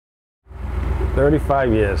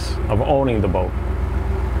35 years of owning the boat.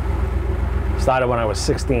 Started when I was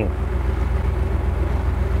 16.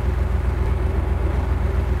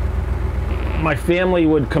 My family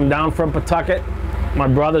would come down from Pawtucket. My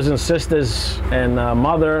brothers and sisters and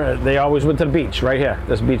mother, they always went to the beach right here,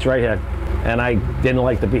 this beach right here. And I didn't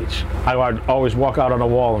like the beach. I would always walk out on the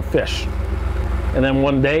wall and fish. And then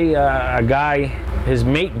one day, a guy, his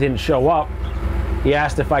mate didn't show up. He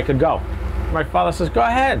asked if I could go. My father says, go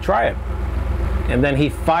ahead, try it. And then he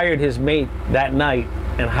fired his mate that night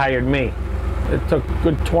and hired me. It took a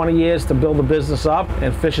good 20 years to build the business up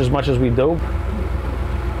and fish as much as we do.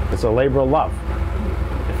 It's a labor of love.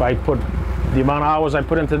 If I put the amount of hours I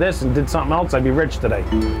put into this and did something else, I'd be rich today.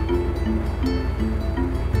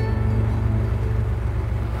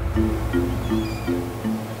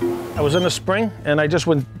 I was in the spring and I just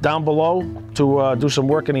went down below to do some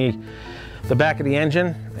work in the back of the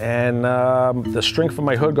engine, and the string from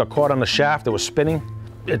my hood got caught on the shaft. It was spinning.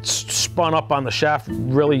 It spun up on the shaft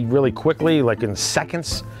really, really quickly, like in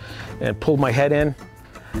seconds, and pulled my head in.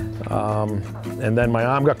 And then my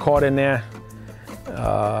arm got caught in there.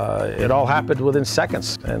 It all happened within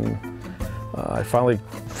seconds, and I finally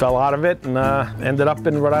fell out of it and ended up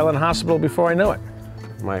in Rhode Island Hospital before I knew it.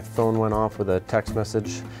 My phone went off with a text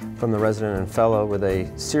message from the resident and fellow with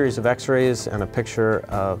a series of x-rays and a picture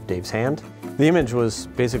of Dave's hand. The image was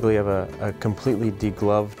basically of a completely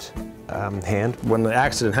degloved hand. When the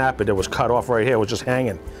accident happened, it was cut off right here. It was just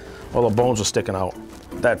hanging. All the bones were sticking out.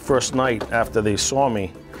 That first night after they saw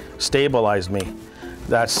me, stabilized me,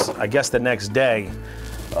 that's, I guess, the next day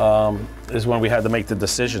is when we had to make the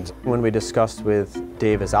decisions. When we discussed with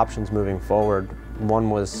Dave his options moving forward,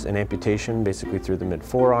 one was an amputation, basically through the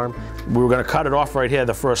mid-forearm. We were going to cut it off right here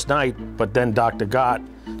the first night, but then Dr. Gott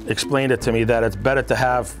explained it to me that it's better to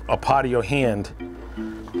have a part of your hand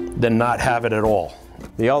than not have it at all.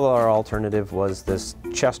 The other alternative was this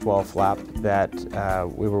chest wall flap that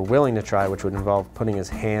we were willing to try, which would involve putting his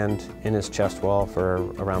hand in his chest wall for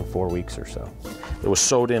around 4 weeks or so. It was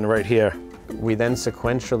sewed in right here. We then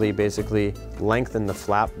sequentially basically lengthen the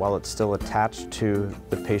flap while it's still attached to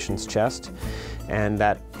the patient's chest, and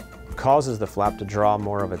that causes the flap to draw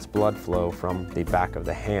more of its blood flow from the back of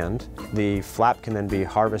the hand. The flap can then be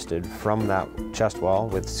harvested from that chest wall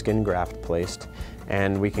with skin graft placed,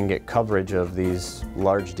 and we can get coverage of these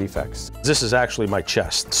large defects. This is actually my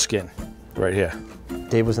chest skin right here.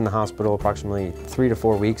 Dave was in the hospital approximately 3 to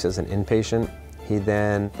 4 weeks as an inpatient. He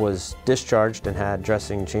then was discharged and had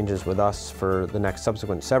dressing changes with us for the next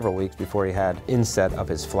subsequent several weeks before he had inset of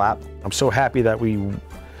his flap. I'm so happy that we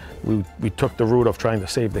took the route of trying to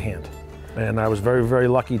save the hand. And I was very, very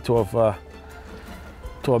lucky to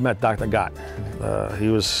have met Dr. Gott.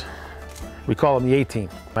 We call him the A-Team.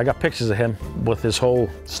 I got pictures of him with his whole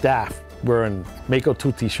staff wearing Mako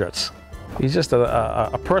 2 t-shirts. He's just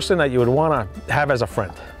a person that you would want to have as a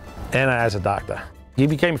friend and as a doctor. He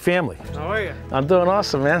became family. How are you? I'm doing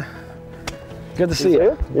awesome, man. Good to see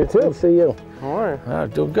you. You too. Good to see you. How are you?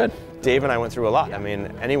 Doing good. Dave and I went through a lot. I mean,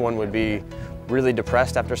 anyone would be really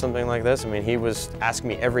depressed after something like this. I mean, he was asking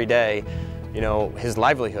me every day, you know, his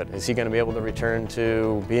livelihood. Is he going to be able to return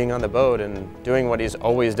to being on the boat and doing what he's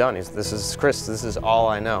always done? This is Chris, this is all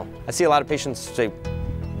I know. I see a lot of patients, say,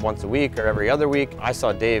 once a week or every other week. I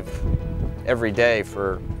saw Dave every day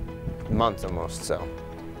for months almost, so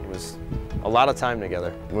it was a lot of time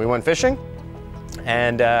together. We went fishing,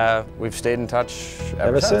 and we've stayed in touch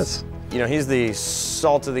ever since. You know, he's the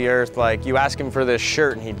salt of the earth. Like, you ask him for this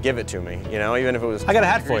shirt and he'd give it to me, you know, even if it was I got a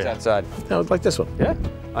hat for you. Outside. No, like this one. Yeah.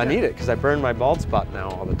 I need it because I burn my bald spot now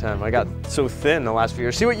all the time. I got so thin the last few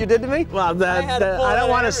years. See what you did to me? Well, I don't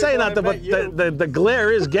want to say nothing, but the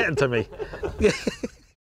glare is getting to me.